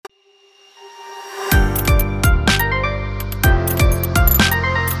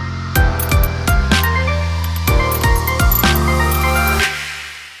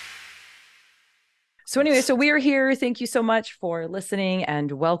So anyway, so we are here. Thank you so much for listening and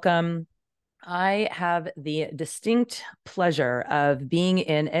welcome. I have the distinct pleasure of being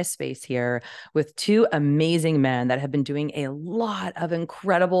in a space here with two amazing men that have been doing a lot of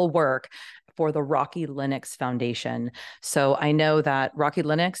incredible work for the Rocky Linux Foundation. So I know that Rocky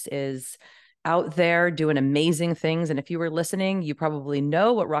Linux is out there doing amazing things. And if you were listening, you probably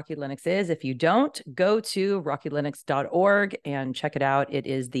know what Rocky Linux is. If you don't, go to rockylinux.org and check it out. It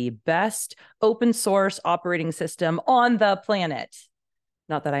is the best open source operating system on the planet.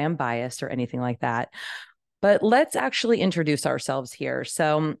 Not that I am biased or anything like that, but let's actually introduce ourselves here.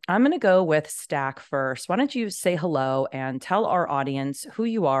 So I'm going to go with Stack first. Why don't you say hello and tell our audience who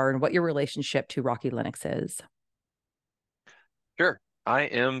you are and what your relationship to Rocky Linux is? Sure. I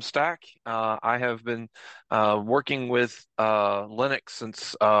am Stack. I have been working with Linux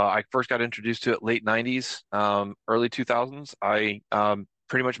since I first got introduced to it late 90s, early 2000s. I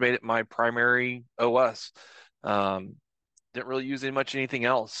pretty much made it my primary OS. Um, didn't really use much anything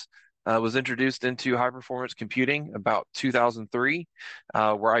else. Was introduced into high performance computing about 2003,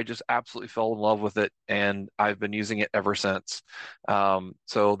 where I just absolutely fell in love with it, and I've been using it ever since.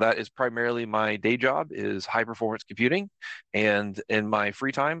 So that is primarily my day job is high performance computing, and in my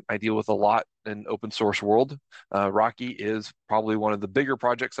free time, I deal with a lot in open source world. Rocky is probably one of the bigger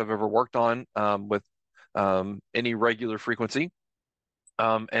projects I've ever worked on with any regular frequency.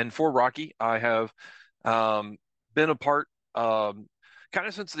 And for Rocky, I have um, been a part kind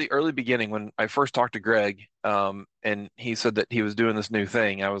of since the early beginning when I first talked to Greg, and he said that he was doing this new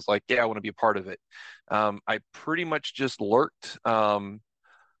thing. I was like, yeah, I want to be a part of it. I pretty much just lurked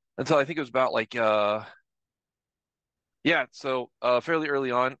until I think it was about like, yeah, so fairly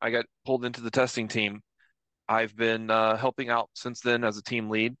early on, I got pulled into the testing team. I've been helping out since then as a team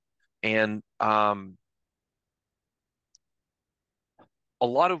lead. And a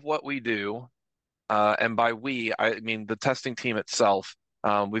lot of what we do, and by we, I mean the testing team itself.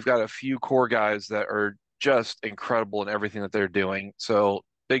 We've got a few core guys that are just incredible in everything that they're doing. So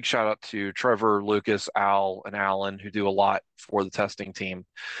big shout out to Trevor, Lucas, Al, and Alan who do a lot for the testing team.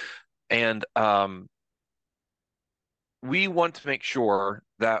 And we want to make sure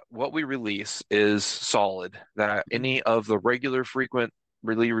that what we release is solid, that any of the regular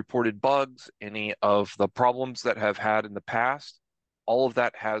frequently reported bugs, any of the problems that have had in the past, all of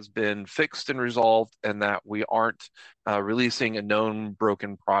that has been fixed and resolved, and that we aren't releasing a known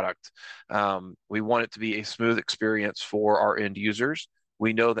broken product. We want it to be a smooth experience for our end users.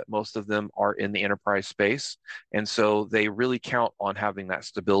 We know that most of them are in the enterprise space, and so they really count on having that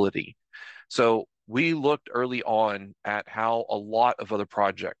stability. So we looked early on at how a lot of other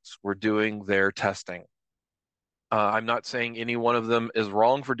projects were doing their testing. I'm not saying any one of them is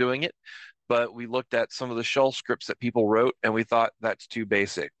wrong for doing it, but we looked at some of the shell scripts that people wrote and we thought that's too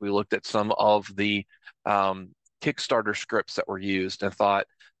basic. We looked at some of the um, Kickstarter scripts that were used and thought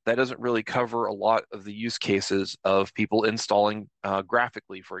that doesn't really cover a lot of the use cases of people installing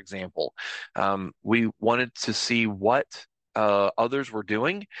graphically, for example. We wanted to see what others were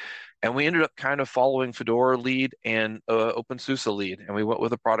doing, and we ended up kind of following Fedora lead and OpenSUSE lead, and we went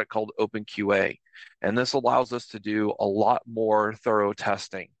with a product called OpenQA. And this allows us to do a lot more thorough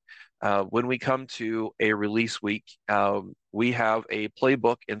testing. When we come to a release week, we have a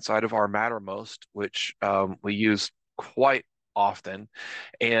playbook inside of our Mattermost, which we use quite often.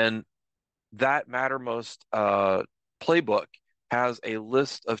 And that Mattermost playbook has a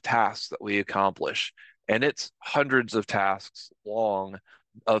list of tasks that we accomplish. And it's hundreds of tasks long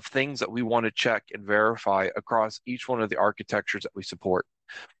of things that we want to check and verify across each one of the architectures that we support.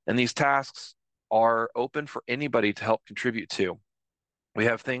 And these tasks are open for anybody to help contribute to. We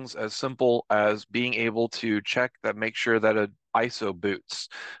have things as simple as being able to check that, make sure that an ISO boots,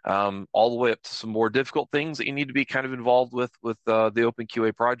 all the way up to some more difficult things that you need to be kind of involved with the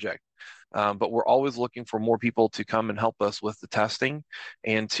OpenQA project. But we're always looking for more people to come and help us with the testing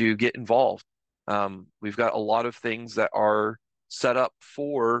and to get involved. We've got a lot of things that are set up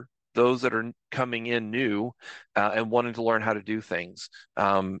for those that are coming in new and wanting to learn how to do things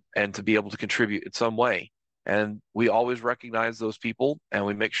and to be able to contribute in some way. And we always recognize those people and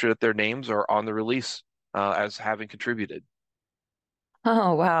we make sure that their names are on the release as having contributed.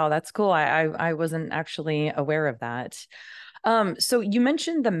 Oh, wow, that's cool. I wasn't actually aware of that. So you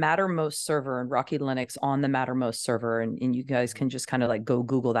mentioned the Mattermost server and Rocky Linux on the Mattermost server, and you guys can just kind of like go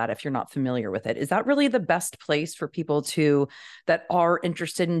Google that if you're not familiar with it. Is that really the best place for people to that are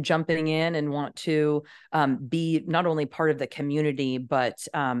interested in jumping in and want to be not only part of the community, but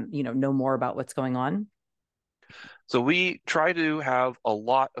know more about what's going on? So we try to have a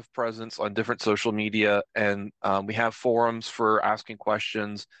lot of presence on different social media, and we have forums for asking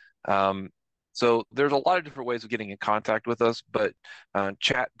questions. Um, So there's a lot of different ways of getting in contact with us, but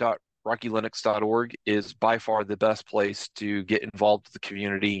chat.rockylinux.org is by far the best place to get involved with the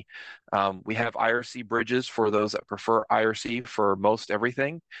community. We have IRC bridges for those that prefer IRC for most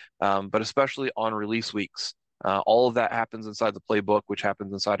everything, but especially on release weeks. All of that happens inside the playbook, which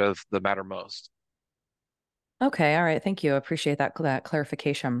happens inside of the Mattermost. Okay, all right. Thank you. I appreciate that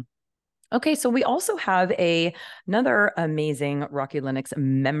clarification. Okay, so we also have another amazing Rocky Linux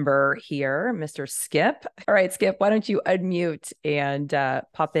member here, Mr. Skip. All right, Skip, why don't you unmute and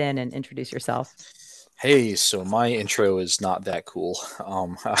pop in and introduce yourself? Hey, so my intro is not that cool.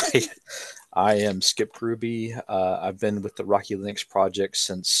 I am Skip Ruby. I've been with the Rocky Linux project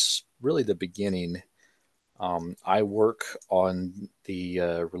since really the beginning. I work on the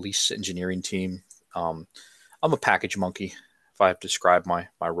release engineering team. Um, I'm a package monkey. If I have to describe my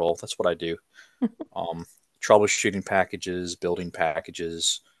role, that's what I do. Um, Troubleshooting packages, building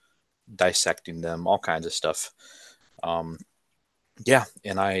packages, dissecting them, all kinds of stuff. Um, yeah,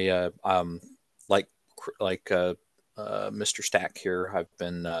 and like Mr. Stack here. I've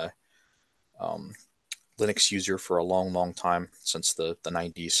been um, Linux user for a long, long time since the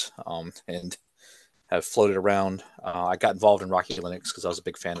 90s, and have floated around. I got involved in Rocky Linux because I was a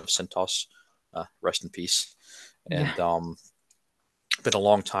big fan of CentOS. Rest in peace. Yeah. And been a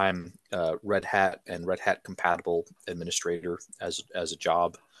long time Red Hat and Red Hat compatible administrator as a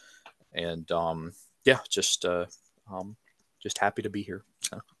job, and yeah, just happy to be here.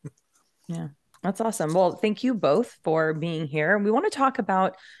 Yeah, that's awesome. Well, thank you both for being here. We want to talk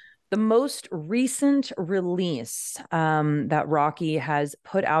about the most recent release that Rocky has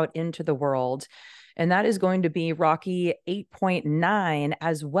put out into the world, and that is going to be Rocky 8.9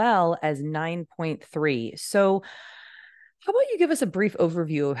 as well as 9.3. So, how about you give us a brief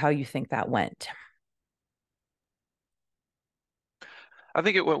overview of how you think that went? I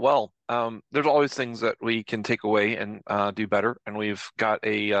think it went well. There's always things that we can take away and do better, and we've got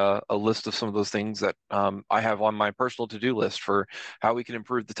a list of some of those things that I have on my personal to-do list for how we can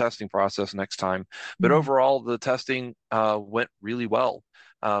improve the testing process next time. But Yeah. overall, the testing went really well.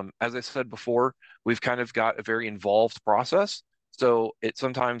 As I said before, we've kind of got a very involved process. So it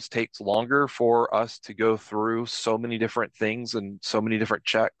sometimes takes longer for us to go through so many different things and so many different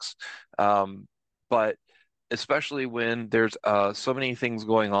checks. But especially when there's so many things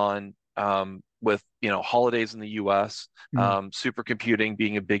going on with holidays in the U.S., Mm. supercomputing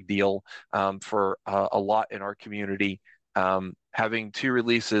being a big deal for a lot in our community. Having two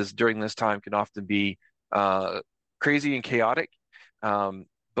releases during this time can often be crazy and chaotic,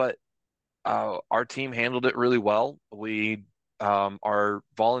 but our team handled it really well. We are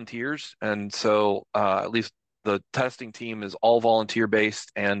volunteers, and so at least the testing team is all volunteer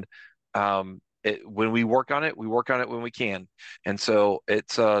based, and when we work on it, we work on it when we can. And so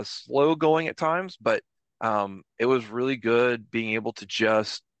it's slow going at times, but it was really good being able to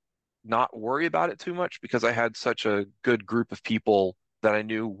just not worry about it too much because I had such a good group of people that I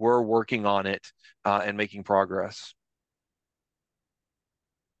knew were working on it and making progress.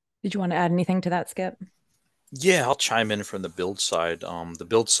 Did you want to add anything to that, Skip? Yeah, I'll chime in from the build side. The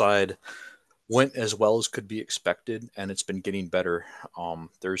build side went as well as could be expected, and it's been getting better.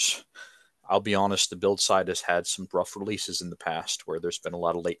 I'll be honest, the build side has had some rough releases in the past where there's been a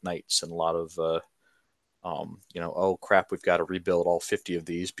lot of late nights and a lot of, oh crap, we've got to rebuild all 50 of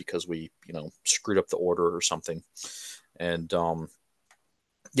these because we, screwed up the order or something. And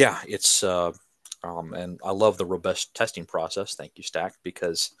yeah, and I love the robust testing process. Thank you, Stack,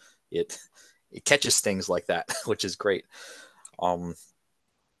 because it it catches things like that, which is great. Um,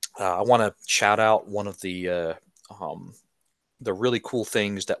 I want to shout out one of the really cool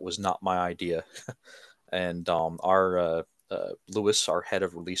things that was not my idea. And our Lewis, our head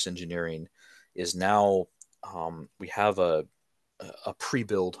of release engineering, is now we have a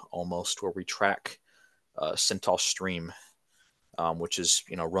pre-build almost where we track CentOS Stream, which is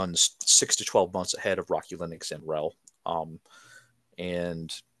runs 6 to 12 months ahead of Rocky Linux and RHEL,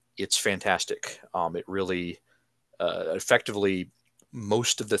 and it's fantastic. It really effectively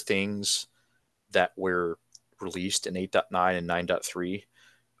most of the things that were released in 8.9 and 9.3,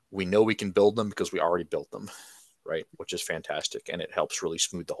 we know we can build them because we already built them, right? Which is fantastic, and it helps really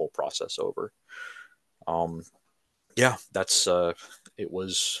smooth the whole process over. Um, yeah, that's it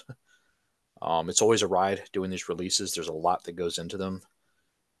was. It's always a ride doing these releases. There's a lot that goes into them.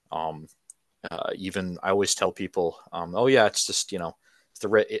 Um, Even I always tell people, oh yeah, it's just it's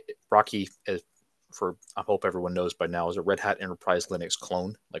Rocky. For I hope everyone knows by now is a Red Hat Enterprise Linux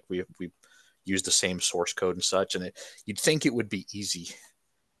clone. Like we use the same source code and such, and you'd think it would be easy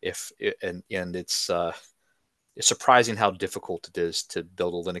if and it's surprising how difficult it is to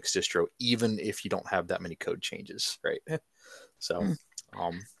build a Linux distro, even if you don't have that many code changes, right? So,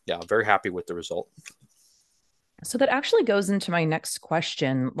 yeah, very happy with the result. So that actually goes into my next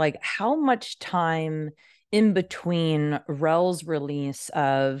question. Like, how much time in between RHEL's release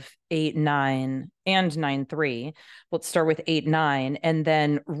of 8.9 and 9.3? Let's start with 8.9, and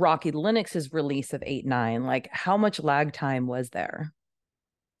then Rocky Linux's release of 8.9. Like, how much lag time was there?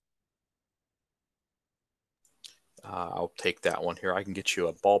 I'll take that one here. I can get you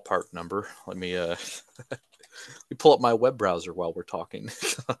a ballpark number. Let me pull up my web browser while we're talking.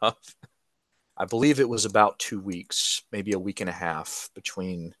 I believe it was about 2 weeks, maybe a week and a half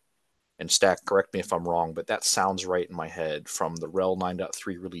between, and Stack, correct me if I'm wrong, but that sounds right in my head, from the RHEL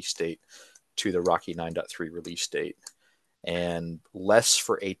 9.3 release date to the Rocky 9.3 release date, and less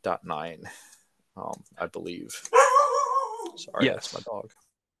for 8.9, I believe. Sorry, Yes. that's my dog.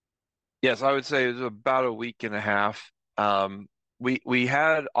 Yes, I would say it was about a week and a half. We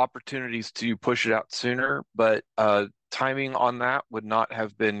had opportunities to push it out sooner, but timing on that would not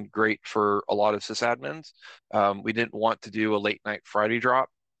have been great for a lot of sysadmins. We didn't want to do a late night Friday drop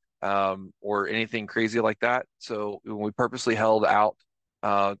or anything crazy like that. So we purposely held out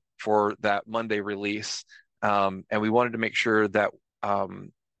for that Monday release, and we wanted to make sure that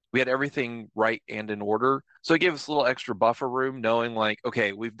we had everything right and in order. So it gave us a little extra buffer room, knowing like,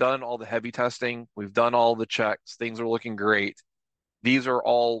 okay, we've done all the heavy testing, we've done all the checks, things are looking great. These are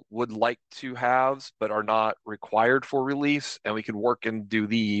all would like to haves, but are not required for release, and we can work and do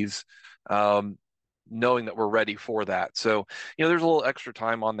these, knowing that we're ready for that. So, there's a little extra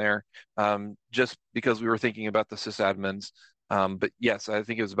time on there, just because we were thinking about the sysadmins. But yes, I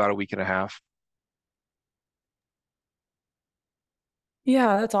think it was about a week and a half.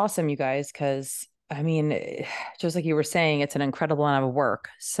 Yeah, that's awesome, you guys, because I mean, just like you were saying, it's an incredible amount of work.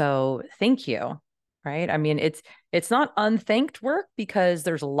 So thank you. Right. I mean, it's not unthanked work because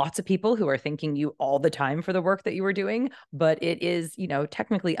there's lots of people who are thanking you all the time for the work that you were doing, but it is,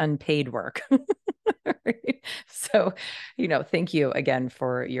 technically unpaid work. Right? So, thank you again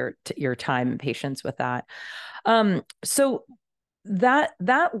for your time and patience with that. So that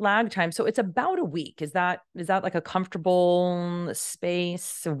lag time, so it's about a week. Is that like a comfortable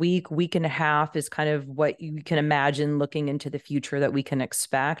space? A week and a half is kind of what you can imagine looking into the future that we can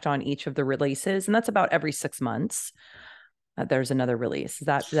expect on each of the releases, and that's about every 6 months. There's another release. Is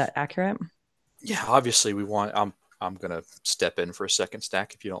that accurate? Yeah, obviously we want. I'm gonna step in for a second,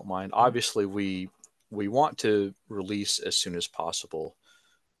 Stack, if you don't mind. Obviously, we want to release as soon as possible,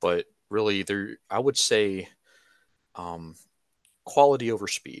 but really, I would say, um, quality over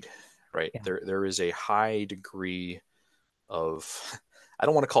speed, right? Yeah. There is a high degree of, I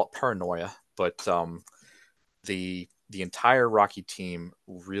don't want to call it paranoia, but the entire Rocky team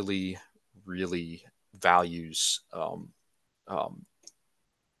really values um,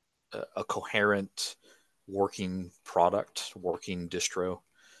 a coherent working product, working distro,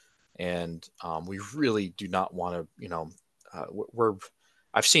 and we really do not want to, we're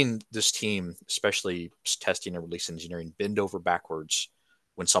I've seen this team, especially testing and release engineering, bend over backwards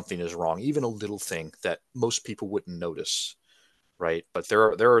when something is wrong, even a little thing that most people wouldn't notice, right? But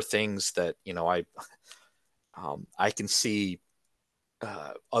there are things that I can see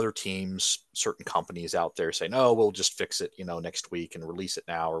other teams, certain companies out there saying, "Oh, we'll just fix it, next week and release it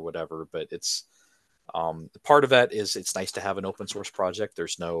now or whatever." But it's part of that is it's nice to have an open source project.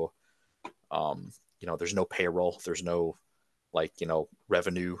 There's no there's no payroll, there's no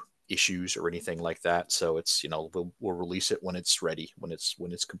revenue issues or anything like that. So it's we'll release it when it's ready, when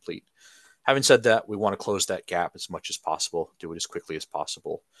it's complete. Having said that, we want to close that gap as much as possible, do it as quickly as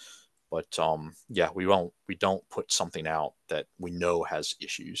possible. But yeah, we don't put something out that we know has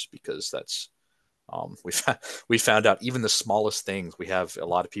issues, because that's we found out even the smallest things. We have a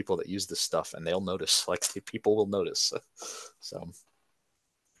lot of people that use this stuff and they'll notice. Like, people will notice. So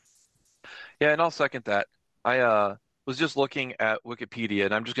Yeah, and I'll second that. I was just looking at Wikipedia,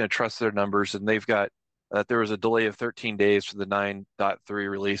 and I'm just going to trust their numbers, and they've got that there was a delay of 13 days for the 9.3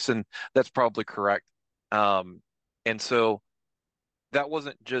 release, and that's probably correct. And so that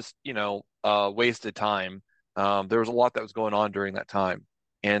wasn't just, wasted time. There was a lot that was going on during that time.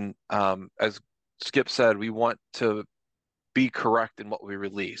 And as Skip said, we want to be correct in what we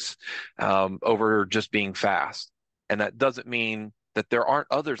release, over just being fast. And that doesn't mean that there aren't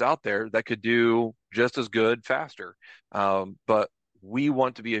others out there that could do just as good faster. But we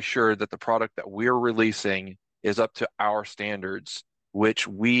want to be assured that the product that we're releasing is up to our standards, which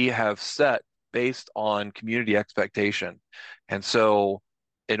we have set based on community expectation. And so,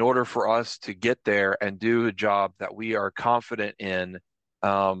 in order for us to get there and do a job that we are confident in,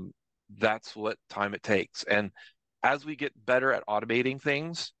 that's what time it takes. And as we get better at automating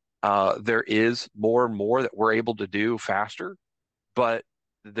things, there is more and more that we're able to do faster, but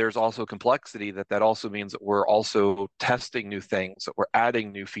there's also complexity that also means that we're also testing new things, that we're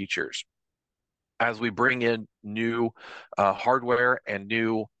adding new features. As we bring in new hardware and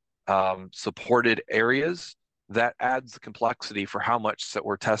new supported areas, that adds the complexity for how much that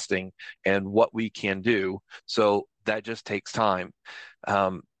we're testing and what we can do. So that just takes time.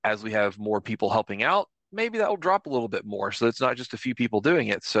 As we have more people helping out, maybe that will drop a little bit more. So it's not just a few people doing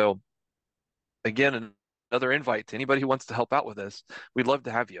it. So again, another invite to anybody who wants to help out with this. We'd love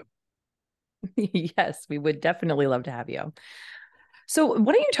to have you. Yes, we would definitely love to have you. So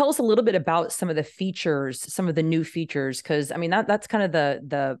why don't you tell us a little bit about some of the features, some of the new features? Because I mean that's kind of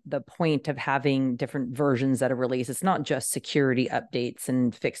the point of having different versions that are released. It's not just security updates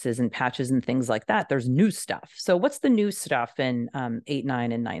and fixes and patches and things like that. There's new stuff. So what's the new stuff in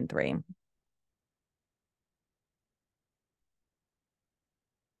 8.9 and 9.3?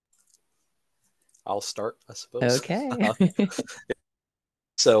 I'll start, I suppose. Okay.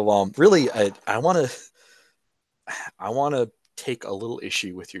 So really, I want to take a little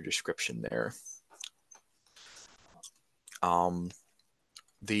issue with your description there.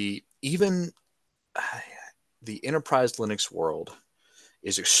 The even the enterprise Linux world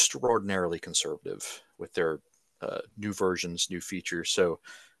is extraordinarily conservative with their new versions, new features. So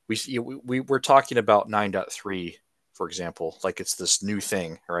we're talking about 9.3, for example, like it's this new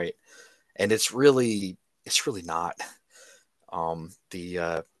thing, right? And it's really not.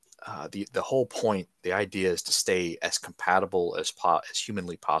 The whole point, the idea is to stay as compatible as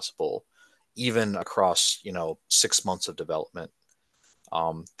humanly possible, even across 6 months of development.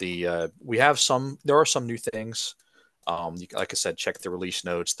 There are some new things. Like I said, check the release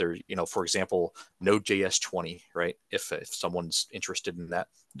notes. There, for example, Node.js 20, right? If someone's interested in that,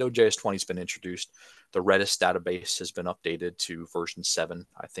 Node.js 20 has been introduced. The Redis database has been updated to version 7,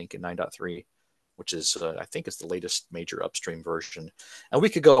 I think, in 9.3, which is I think is the latest major upstream version. And we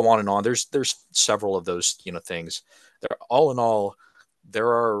could go on and on. There's several of those things. They're all in all, there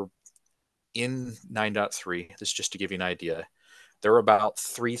are in 9.3. This is just to give you an idea. There are about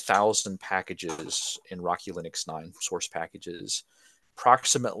 3,000 packages in Rocky Linux 9 source packages.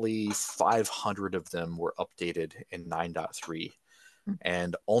 Approximately 500 of them were updated in 9.3,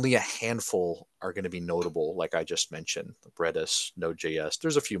 and only a handful are going to be notable, like I just mentioned, Redis, Node.js.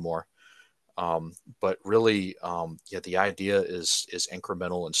 There's a few more. But really, the idea is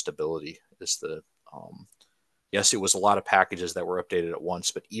incremental and stability is the, yes, it was a lot of packages that were updated at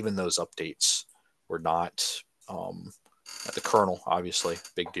once, but even those updates were not, at the kernel, obviously,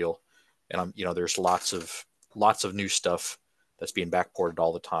 big deal. And there's lots of new stuff that's being backported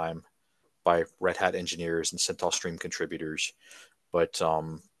all the time by Red Hat engineers and CentOS Stream contributors. But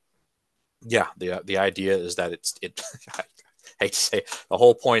the idea is that it I hate to say, the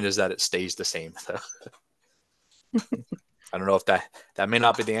whole point is that it stays the same. I don't know if that may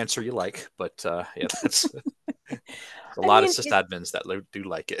not be the answer you like, but that's a lot of sysadmins that do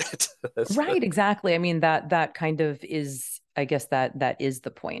like it. Right, exactly. I mean, that kind of is, I guess that is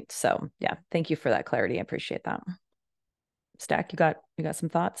the point. So yeah, thank you for that clarity. I appreciate that. Stack, you got some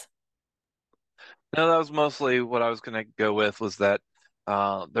thoughts? No, that was mostly what I was going to go with, was that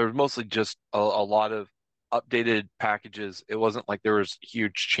there was mostly just a lot of updated packages. It wasn't like there was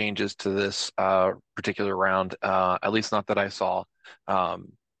huge changes to this particular round, at least not that I saw.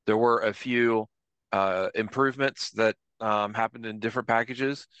 There were a few improvements that happened in different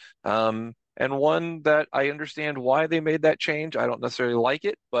packages. And one that I understand why they made that change. I don't necessarily like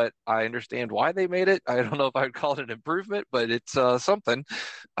it, but I understand why they made it. I don't know if I would call it an improvement, but it's something.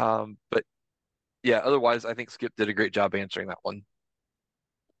 But yeah, otherwise, I think Skip did a great job answering that one.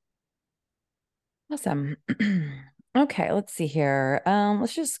 Awesome. Okay, let's see here.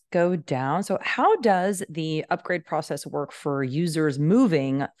 Let's just go down. So how does the upgrade process work for users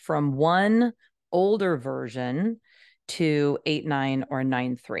moving from one older version to 8.9 or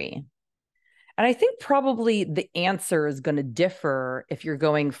 9.3? And I think probably the answer is going to differ if you're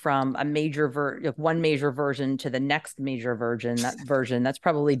going from a one major version to the next major version. That version, that's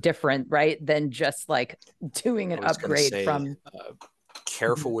probably different, right? Than just like doing an upgrade from.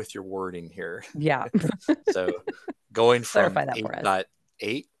 Careful with your wording here. Yeah. So going from Clarify that for us.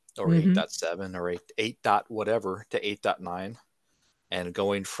 8.8 or 8.7 or 8 dot whatever to 8.9, and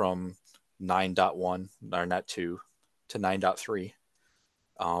going from 9.1 or not 2 to 9.3.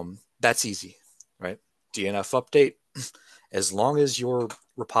 That's easy, right? DNF update. As long as your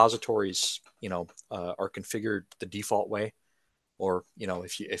repositories, are configured the default way, or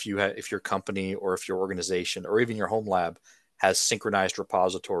if your company or if your organization or even your home lab has synchronized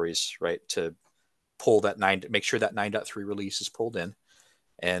repositories, right, to pull that make sure that 9.3 release is pulled in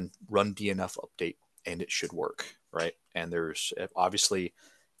and run DNF update, and it should work, right? And there's obviously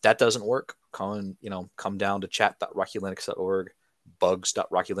that doesn't work. Come down to chat.rockylinux.org,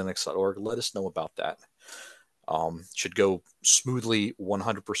 bugs.rockylinux.org. Let us know about that. Should go smoothly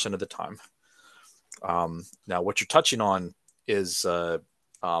 100% of the time. Now, what you're touching on is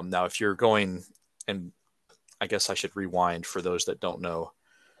now if you're going, and I guess I should rewind for those that don't know,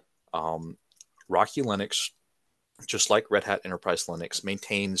 Rocky Linux, just like Red Hat Enterprise Linux,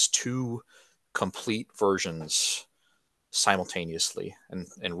 maintains 2 complete versions simultaneously. And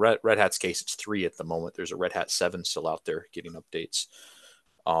in Red Hat's case, it's 3 at the moment. There's a Red Hat 7 still out there getting updates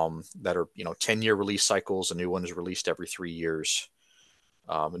that are 10-year release cycles. A new one is released every 3 years.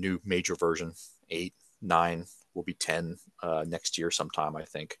 A new major version, 8, 9, will be 10 next year sometime, I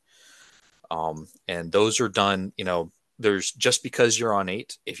think. And those are done, there's just because you're on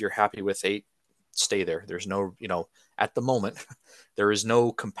 8, if you're happy with 8, stay there. There's no, at the moment, there is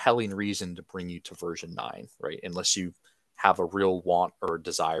no compelling reason to bring you to version 9, right? Unless you have a real want or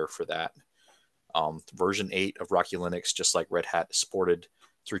desire for that. Version 8 of Rocky Linux, just like Red Hat, is supported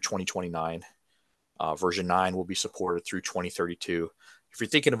through 2029. Version 9 will be supported through 2032. If you're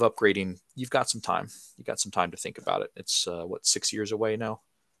thinking of upgrading, you've got some time. You've got some time to think about it. It's 6 years away now.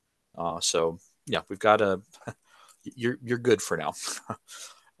 So yeah, we've got you're good for now.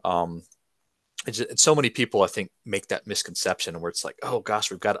 It's so many people, I think, make that misconception where it's like, oh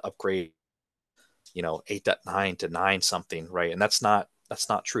gosh, we've got to upgrade, 8.9 to 9 something, right? And that's not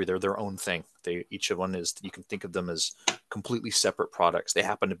true. They're their own thing. Each of one is, you can think of them as completely separate products. They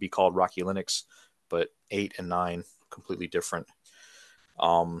happen to be called Rocky Linux, but 8 and 9 completely different.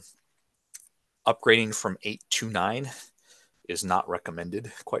 Upgrading from 8 to 9 is not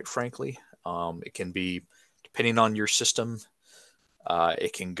recommended, quite frankly. It can be, depending on your system,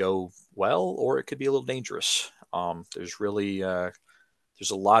 it can go well, or it could be a little dangerous. There's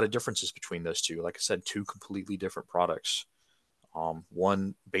a lot of differences between those two. Like I said, 2 completely different products.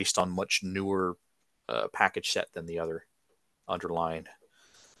 One based on much newer package set than the other underlying.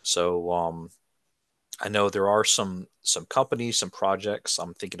 So I know there are some companies, some projects.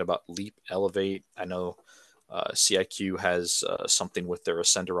 I'm thinking about Leap, Elevate. I know CIQ has something with their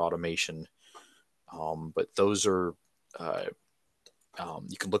Ascender automation. But those are,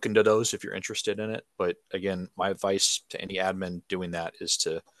 you can look into those if you're interested in it. But again, my advice to any admin doing that is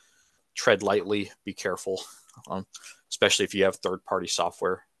to tread lightly, be careful, especially if you have third-party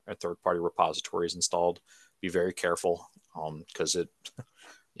software or third-party repositories installed. Be very careful because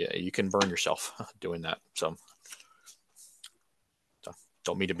you can burn yourself doing that. So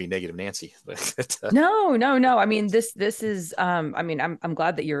don't mean to be negative Nancy, but No. I mean, this is I'm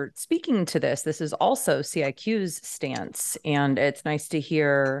glad that you're speaking to this. This is also CIQ's stance, and it's nice to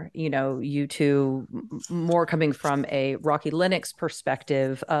hear, you two more coming from a Rocky Linux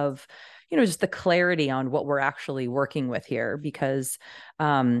perspective of, just the clarity on what we're actually working with here, because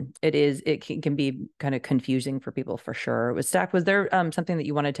it can be kind of confusing for people for sure. Stack, was there something that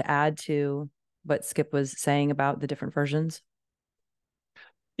you wanted to add to what Skip was saying about the different versions?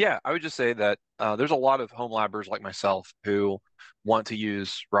 Yeah, I would just say that there's a lot of home labbers like myself who want to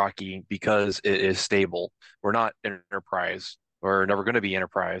use Rocky because it is stable. We're not enterprise. We're never going to be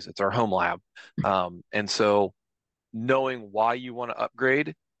enterprise. It's our home lab. And so knowing why you want to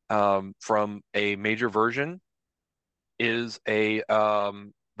upgrade from a major version is the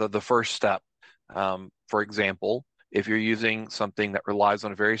first step. For example, if you're using something that relies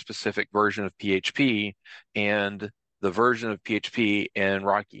on a very specific version of PHP, and the version of PHP in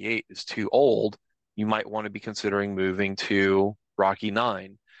Rocky 8 is too old, you might want to be considering moving to Rocky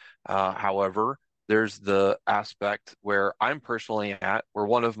 9. However, there's the aspect where I'm personally at, where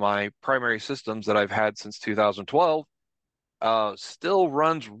one of my primary systems that I've had since 2012 still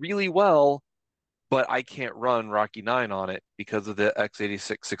runs really well, but I can't run Rocky 9 on it because of the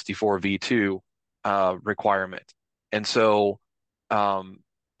x86-64 v2 requirement. And so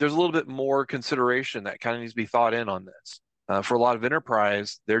there's a little bit more consideration that kind of needs to be thought in on this. For a lot of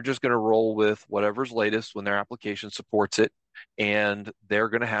enterprise, they're just going to roll with whatever's latest when their application supports it, and they're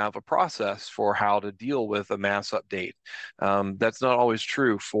going to have a process for how to deal with a mass update. That's not always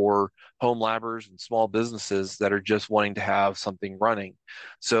true for home labbers and small businesses that are just wanting to have something running.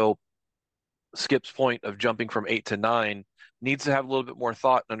 So Skip's point of jumping from 8 to 9 needs to have a little bit more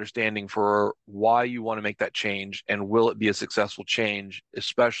thought and understanding for why you want to make that change, and will it be a successful change,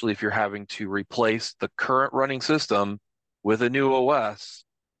 especially if you're having to replace the current running system with a new OS,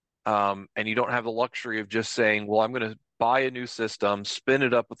 and you don't have the luxury of just saying, well, I'm going to buy a new system, spin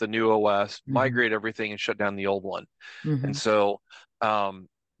it up with a new OS, migrate everything, and shut down the old one. And so,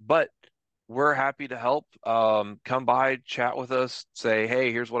 but we're happy to help. Come by, chat with us, say,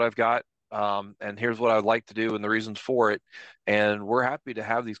 hey, here's what I've got, and here's what I'd like to do and the reasons for it. And we're happy to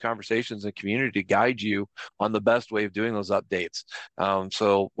have these conversations in community to guide you on the best way of doing those updates.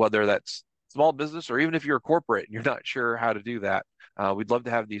 So whether that's small business or even if you're a corporate and you're not sure how to do that, we'd love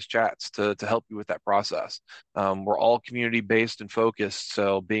to have these chats to help you with that process. We're all community based and focused,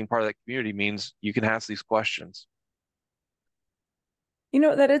 so being part of that community means you can ask these questions. You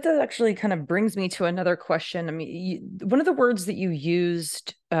know, that it does actually kind of brings me to another question. I mean, one of the words that you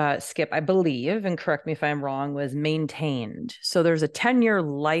used, Skip, I believe, and correct me if I'm wrong, was maintained. So there's a 10-year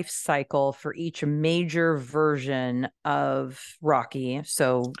life cycle for each major version of Rocky.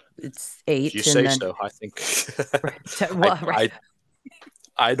 So it's If you 8 and say then so, I think well, right.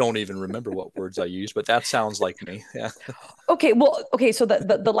 I don't even remember what words I used, but that sounds like me. Yeah. Okay, well, okay, so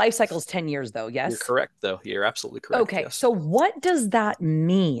the life cycle is 10 years though, You're yes? correct, though. You're absolutely correct. Okay, Yes. so what does that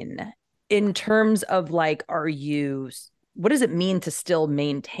mean in terms of like, what does it mean to still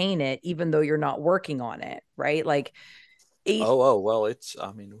maintain it even though you're not working on it, right? Like eight, Well,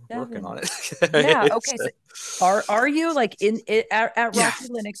 I mean, we're working on 7. it. Yeah, It's, okay. So are you like in it at yeah.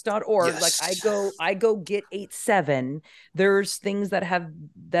 rockylinux.org? Like Yes. I go get 8.7. There's things that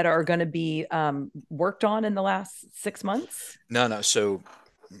are going to be worked on in the last 6 months. No. So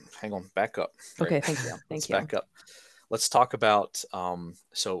hang on, back up. Right. Okay, thank you. Let's Thank you. back up. Let's talk about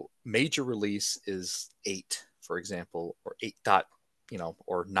so major release is 8, for example, or 8 dot,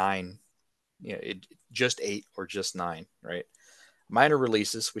 or 9, just 8 or just 9, right? Minor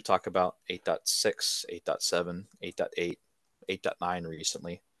releases, we talk about 8.6, 8.7, 8.8, 8.9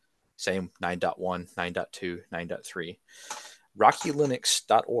 recently. Same 9.1, 9.2, 9.3.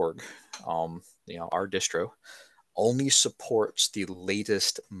 RockyLinux.org, our distro, only supports the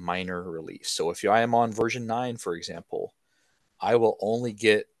latest minor release. So if I am on version 9, for example, I will only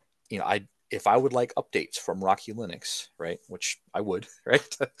get, if I would like updates from Rocky Linux, right, which I would,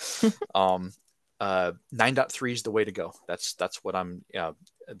 right, 9.3 is the way to go. That's what I'm.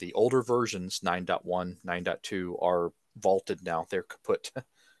 The older versions, 9.1, 9.2, are vaulted now. They're kaput.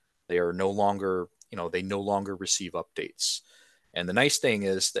 They are no longer, they no longer receive updates. And the nice thing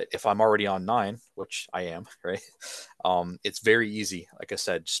is that if I'm already on 9, which I am, right, it's very easy. Like I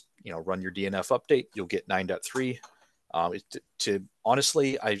said, just, run your DNF update. You'll get 9.3.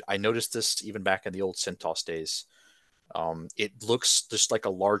 Honestly, I noticed this even back in the old CentOS days. It looks just like a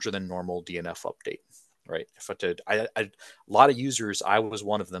larger than normal DNF update, right? If I did, a lot of users, I was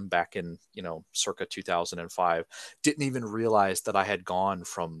one of them back in, circa 2005, didn't even realize that I had gone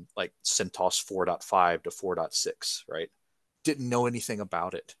from like CentOS 4.5 to 4.6, right? Didn't know anything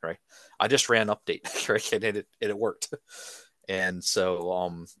about it, right? I just ran update, right? And it worked. And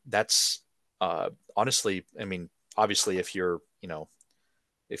so that's honestly, I mean, obviously, if you're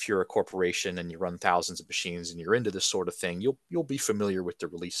a corporation and you run thousands of machines and you're into this sort of thing, you'll be familiar with the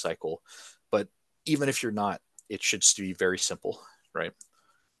release cycle. But even if you're not, it should be very simple, right?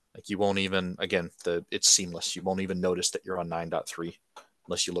 Like you won't even, again, it's seamless. You won't even notice that you're on 9.3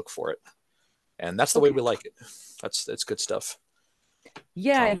 unless you look for it. And that's the way Okay. we like it. That's good stuff.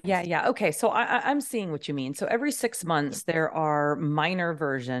 Yeah. Okay, so I'm seeing what you mean. So every 6 months there are minor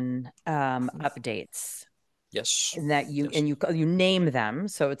version updates Yes. and that Yes. you name them.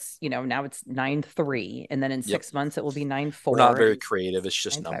 So it's now it's 9.3, and then in Yep. 6 months it will be We're not 9.4 very and creative. It's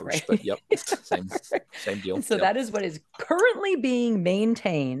just 9.5, numbers, right? but yep. Same deal. And so Yep. that is what is currently being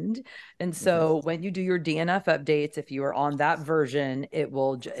maintained. And Mm-hmm. so when you do your DNF updates, if you are on that version, it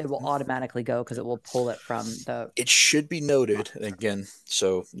will automatically go because it will pull it from the. It should be noted again.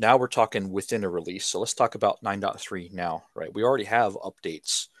 So now we're talking within a release. So let's talk about 9.3 now, right? We already have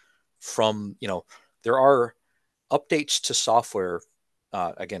updates from, there are updates to software.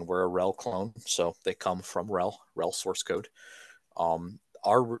 Again, we're a RHEL clone, so they come from RHEL source code.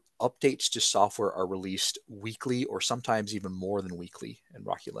 Our updates to software are released weekly or sometimes even more than weekly in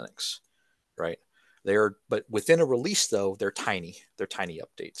Rocky Linux, right? But within a release though, they're tiny. They're tiny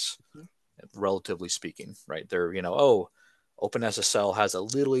updates, relatively speaking, right? They're, OpenSSL has a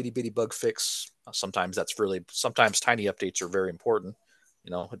little itty bitty bug fix. Sometimes sometimes tiny updates are very important.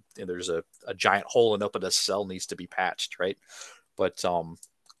 There's a giant hole in OpenSSL needs to be patched, right? But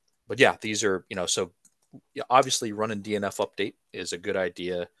yeah, these are, so obviously running DNF update is a good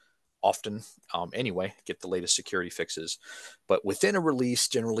idea often, anyway, get the latest security fixes. But within a release,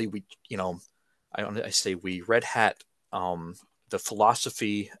 generally I say we Red Hat, the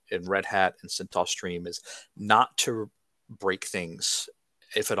philosophy in Red Hat and CentOS Stream is not to break things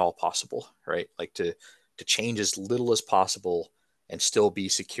if at all possible, right? Like to change as little as possible and still be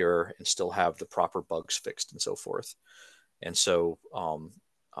secure and still have the proper bugs fixed and so forth. And so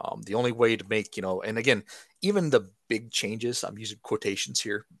The only way to make, and again, even the big changes, I'm using quotations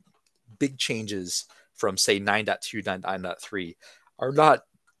here, big changes from say 9.2 to 9.3 are not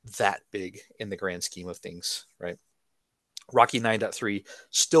that big in the grand scheme of things, right? Rocky 9.3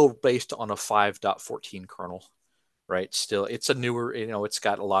 still based on a 5.14 kernel, right? Still, it's a newer, it's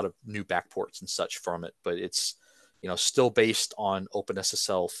got a lot of new backports and such from it, but it's, still based on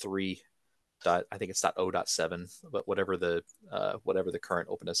OpenSSL 3. I think it's .0.7, but whatever the current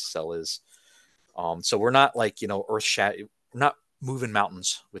OpenSSL is. So we're not like, we're not moving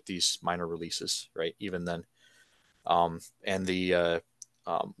mountains with these minor releases, right? Even then, and the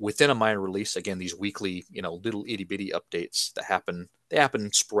within a minor release, again, these weekly, little itty bitty updates they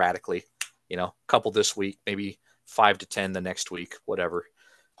happen sporadically, a couple this week, maybe 5 to 10 the next week, whatever.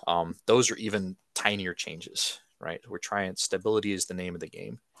 Those are even tinier changes, right? We're trying, stability is the name of the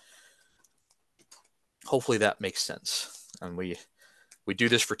game. Hopefully that makes sense. And we do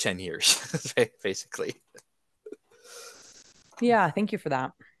this for 10 years, basically. Yeah, thank you for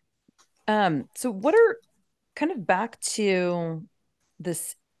that. So what are kind of back to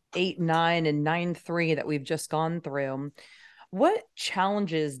this 8.9 and 9.3 that we've just gone through? What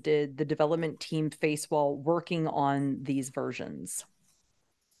challenges did the development team face while working on these versions?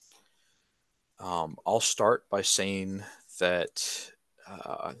 I'll start by saying that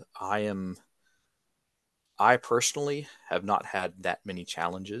I personally have not had that many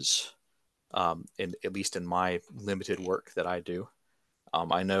challenges, at least in my limited work that I do.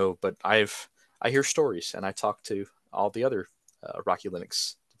 I know, but I hear stories and I talk to all the other Rocky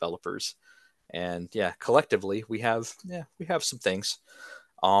Linux developers, and yeah, collectively we have some things.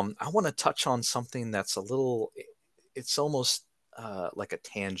 I want to touch on something that's it's almost like a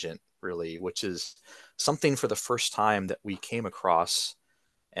tangent, really, which is something for the first time that we came across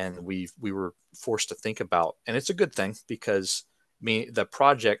and we were forced to think about, and it's a good thing because the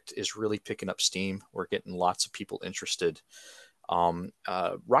project is really picking up steam. We're getting lots of people interested. Rocky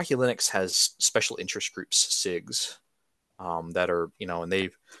Linux has special interest groups, SIGs, that are, and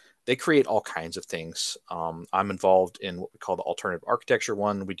they create all kinds of things. I'm involved in what we call the alternative architecture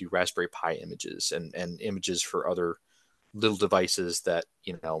one. We do Raspberry Pi images and images for other little devices that,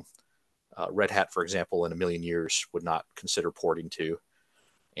 Red Hat, for example, in a million years would not consider porting to.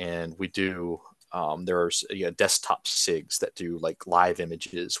 And we do, there's desktop SIGs that do like live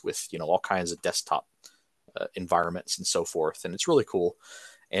images with, all kinds of desktop environments and so forth. And it's really cool.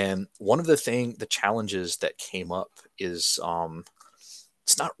 And one of the challenges that came up is,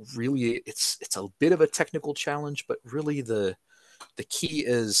 it's not really, it's a bit of a technical challenge, but really the key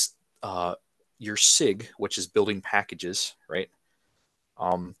is your SIG, which is building packages, right?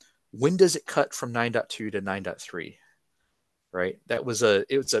 When does it cut from 9.2 to 9.3? Right?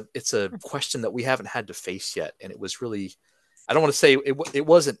 It's a question that we haven't had to face yet. And it was really, I don't want to say it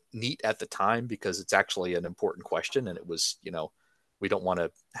wasn't neat at the time because it's actually an important question. And it was, we don't want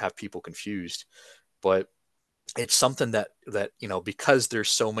to have people confused, but it's something that, because there's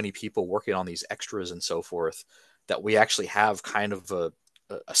so many people working on these extras and so forth, that we actually have kind of a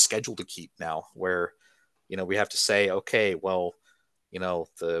schedule to keep now where, we have to say, okay, well,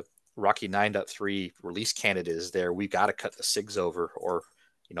 the Rocky 9.3 release candidate is there. We've got to cut the SIGs over, or,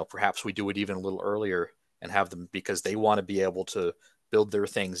 perhaps we do it even a little earlier and have them because they want to be able to build their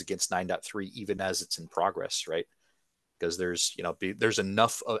things against 9.3 even as it's in progress, right? Because there's, there's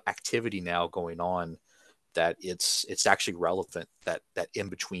enough activity now going on that it's actually relevant, that in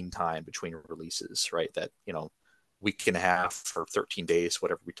between time between releases, right? That, week and a half or 13 days,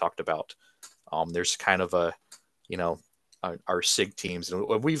 whatever we talked about. There's kind of a, our SIG teams,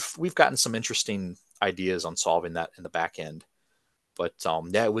 and we've gotten some interesting ideas on solving that in the back end. But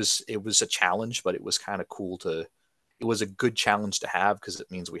yeah, it was a challenge, but it was kind of cool it was a good challenge to have because it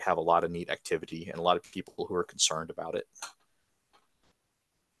means we have a lot of neat activity and a lot of people who are concerned about it.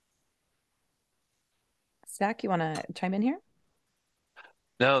 Zach, you want to chime in here?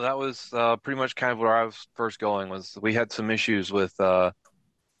 No, that was pretty much kind of where I was first going. Was we had some issues with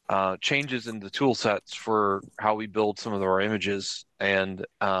changes in the tool sets for how we build some of our images, and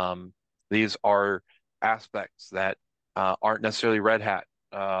these are aspects that aren't necessarily Red Hat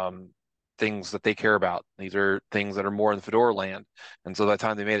things that they care about. These are things that are more in Fedora land, and so by the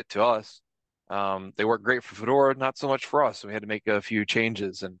time they made it to us, they work great for Fedora, not so much for us. So we had to make a few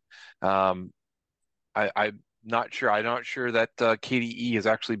changes, and I'm not sure. I'm not sure that KDE has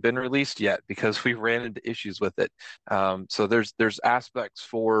actually been released yet because we ran into issues with it. So there's aspects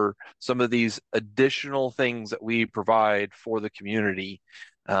for some of these additional things that we provide for the community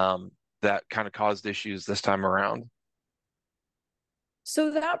that kind of caused issues this time around.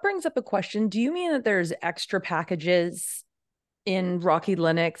 So that brings up a question. Do you mean that there's extra packages in Rocky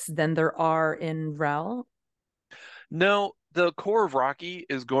Linux than there are in RHEL? No, the core of Rocky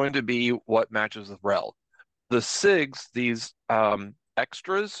is going to be what matches with RHEL. The SIGs, these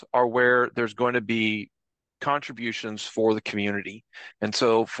extras, are where there's going to be contributions for the community. And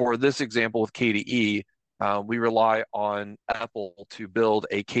so for this example with KDE, we rely on EPEL to build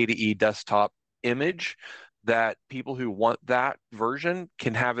a KDE desktop image that people who want that version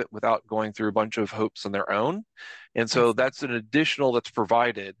can have it without going through a bunch of hoops on their own. And so that's an additional that's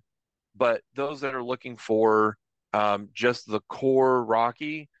provided. But those that are looking for just the core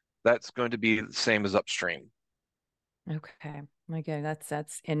Rocky, that's going to be the same as upstream. Okay. Okay,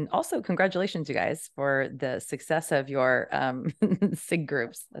 that's and also congratulations, you guys, for the success of your SIG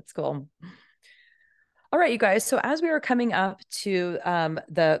groups. That's cool. All right, you guys. So as we are coming up to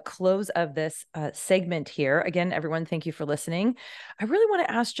the close of this segment here, again, everyone, thank you for listening. I really want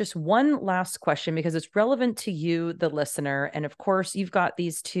to ask just one last question because it's relevant to you, the listener. And of course, you've got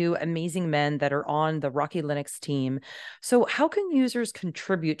these two amazing men that are on the Rocky Linux team. So how can users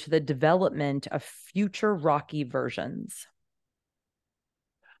contribute to the development of future Rocky versions?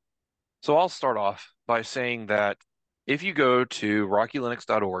 So I'll start off by saying that if you go to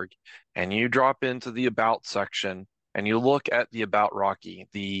rockylinux.org and you drop into the About section and you look at the About Rocky,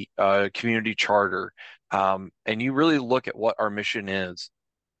 the community charter, and you really look at what our mission is,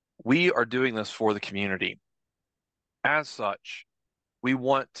 we are doing this for the community. As such, we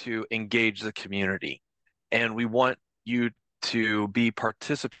want to engage the community and we want you to be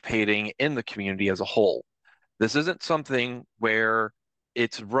participating in the community as a whole. This isn't something where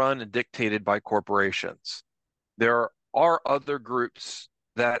it's run and dictated by corporations. There are other groups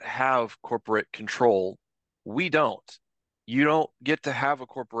that have corporate control. We don't. You don't get to have a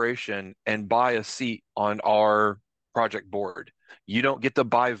corporation and buy a seat on our project board. You don't get to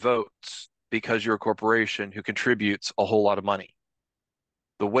buy votes because you're a corporation who contributes a whole lot of money.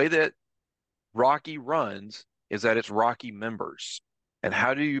 The way that Rocky runs is that it's Rocky members. And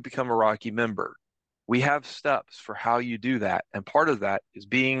how do you become a Rocky member? We have steps for how you do that. And part of that is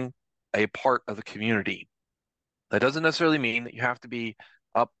being a part of the community. That doesn't necessarily mean that you have to be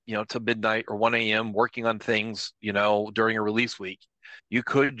up, to midnight or 1 a.m. working on things, during a release week. You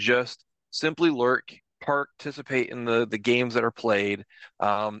could just simply lurk, participate in the games that are played,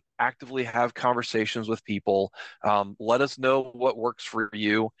 actively have conversations with people. Let us know what works for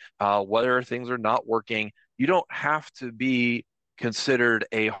you, whether things are not working. You don't have to be considered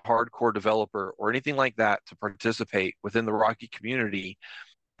a hardcore developer or anything like that to participate within the Rocky community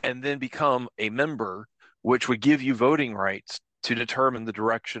and then become a member, which would give you voting rights to determine the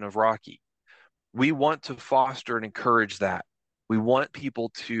direction of Rocky. We want to foster and encourage that. We want people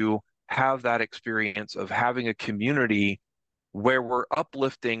to have that experience of having a community where we're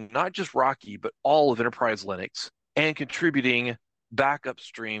uplifting not just Rocky, but all of Enterprise Linux and contributing back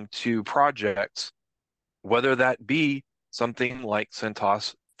upstream to projects, whether that be something like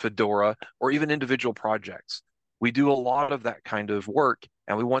CentOS, Fedora, or even individual projects. We do a lot of that kind of work,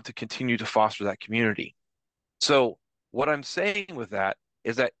 and we want to continue to foster that community. So what I'm saying with that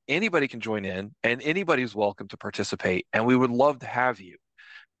is that anybody can join in and anybody's welcome to participate, and we would love to have you.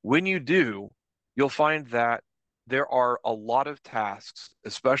 When you do, you'll find that there are a lot of tasks,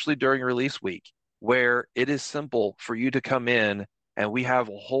 especially during release week, where it is simple for you to come in and we have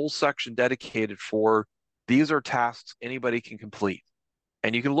a whole section dedicated for these are tasks anybody can complete.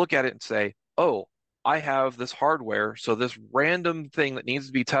 And you can look at it and say, oh, I have this hardware, so this random thing that needs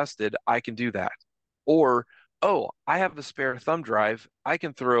to be tested, I can do that. Or, oh, I have a spare thumb drive, I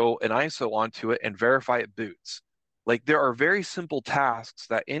can throw an ISO onto it and verify it boots. Like there are very simple tasks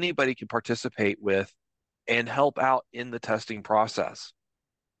that anybody can participate with and help out in the testing process.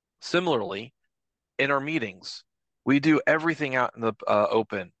 Similarly, in our meetings, we do everything out in the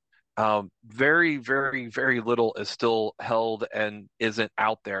open. Very, very, very little is still held and isn't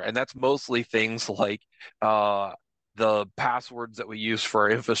out there. And that's mostly things like the passwords that we use for our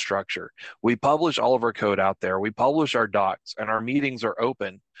infrastructure. We publish all of our code out there. We publish our docs and our meetings are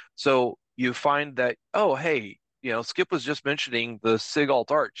open. So you find that, oh, hey, Skip was just mentioning the SIG Alt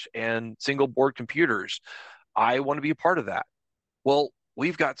Arch and single board computers. I want to be a part of that. Well,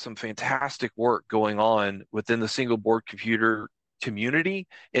 we've got some fantastic work going on within the single board computer community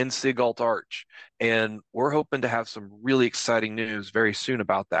in SIG Alt Arch. And we're hoping to have some really exciting news very soon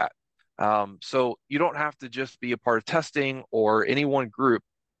about that. So you don't have to just be a part of testing or any one group.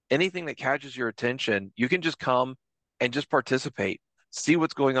 Anything that catches your attention, you can just come and just participate, see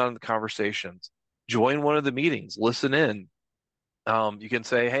what's going on in the conversations, join one of the meetings, listen in. You can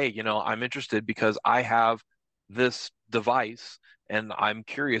say, hey, I'm interested because I have this device and I'm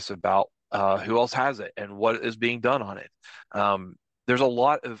curious about who else has it, and what is being done on it. There's a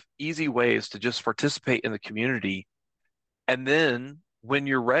lot of easy ways to just participate in the community. And then when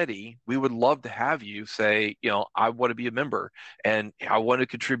you're ready, we would love to have you say, I want to be a member and I want to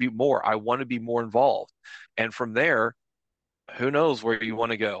contribute more. I want to be more involved. And from there, who knows where you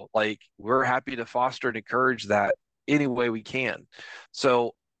want to go? Like, we're happy to foster and encourage that any way we can.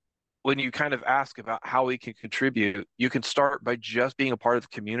 So when you kind of ask about how we can contribute, you can start by just being a part of the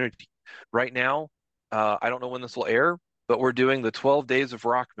community. Right now, I don't know when this will air, but we're doing the 12 Days of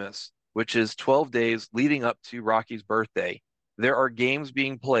Rockmas, which is 12 days leading up to Rocky's birthday. There are games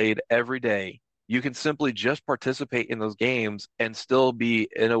being played every day. You can simply just participate in those games and still be,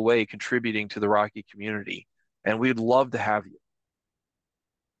 in a way, contributing to the Rocky community. And we'd love to have you.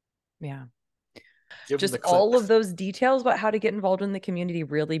 Yeah. Give them Just the clip. all of those details about how to get involved in the community,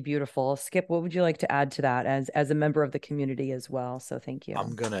 really beautiful. Skip, what would you like to add to that as a member of the community as well? So thank you.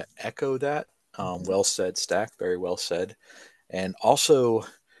 I'm going to echo that. Well said, Stack. Very well said. And also,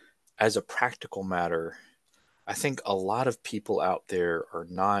 as a practical matter, I think a lot of people out there are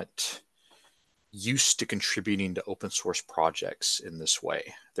not used to contributing to open source projects in this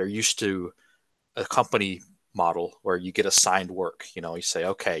way. They're used to a company model where you get assigned work. You say,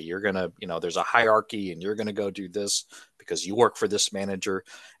 okay, you're going to, there's a hierarchy and you're going to go do this because you work for this manager.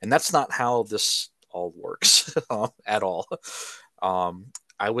 And that's not how this all works at all.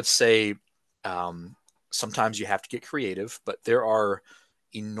 I would say sometimes you have to get creative, but there are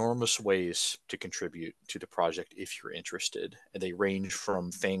enormous ways to contribute to the project if you're interested. And they range from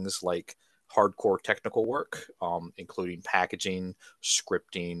things like hardcore technical work, including packaging,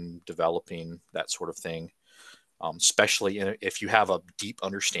 scripting, developing, that sort of thing. Especially if you have a deep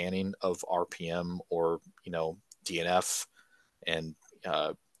understanding of RPM or DNF and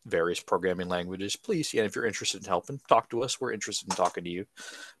various programming languages, please, if you're interested in helping, talk to us. We're interested in talking to you.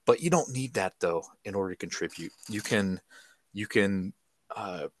 But you don't need that though in order to contribute. You can.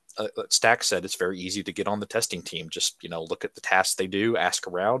 Stack said it's very easy to get on the testing team. Just look at the tasks they do, ask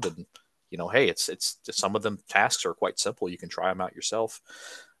around, and hey, it's some of them tasks are quite simple. You can try them out yourself.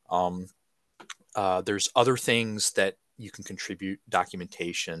 There's other things that you can contribute,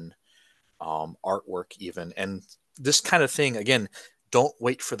 documentation, artwork even. And this kind of thing, again, don't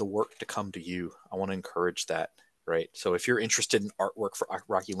wait for the work to come to you. I want to encourage that, right? So if you're interested in artwork for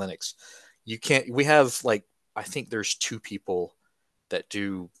Rocky Linux, we have I think there's 2 people that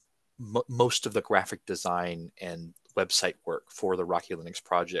do most of the graphic design and website work for the Rocky Linux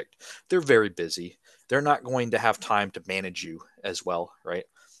project. They're very busy. They're not going to have time to manage you as well, right?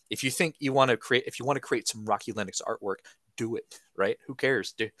 If you think you want to create some Rocky Linux artwork, do it, right? Who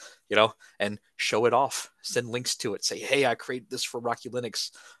cares? And show it off. Send links to it. Say, hey, I created this for Rocky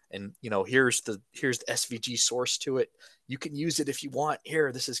Linux, and here's the SVG source to it. You can use it if you want.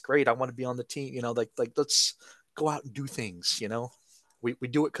 Here, this is great. I want to be on the team. Let's go out and do things. We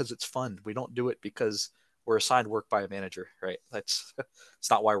do it because it's fun. We don't do it because we're assigned work by a manager, right? It's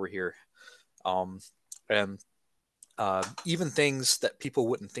not why we're here. And even things that people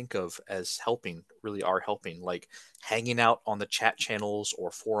wouldn't think of as helping really are helping, like hanging out on the chat channels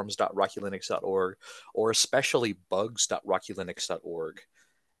or forums.rockylinux.org, or especially bugs.rockylinux.org.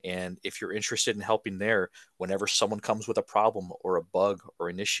 And if you're interested in helping there, whenever someone comes with a problem or a bug or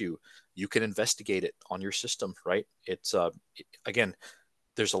an issue, you can investigate it on your system, right? Again,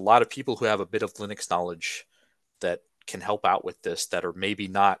 there's a lot of people who have a bit of Linux knowledge that can help out with this, that are maybe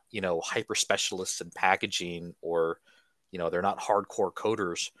not, hyper specialists in packaging, or, they're not hardcore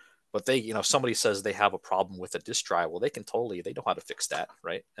coders, but they, somebody says they have a problem with a disk drive. Well, they know how to fix that,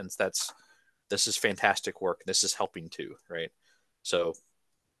 right? And this is fantastic work. This is helping too, right? So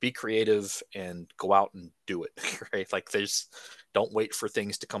be creative and go out and do it, right? Don't wait for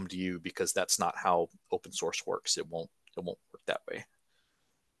things to come to you, because that's not how open source works. It won't work that way.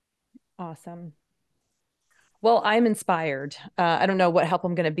 Awesome. Well, I'm inspired. I don't know what help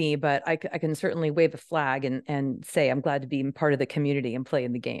I'm going to be, but I can certainly wave a flag and say I'm glad to be part of the community and play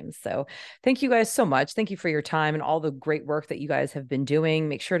in the games. So thank you guys so much. Thank you for your time and all the great work that you guys have been doing.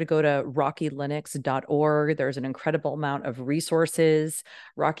 Make sure to go to rockylinux.org. There's an incredible amount of resources.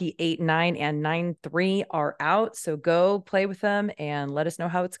 Rocky 8.9 and 9.3 are out. So go play with them and let us know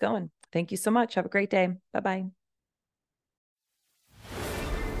how it's going. Thank you so much. Have a great day. Bye-bye.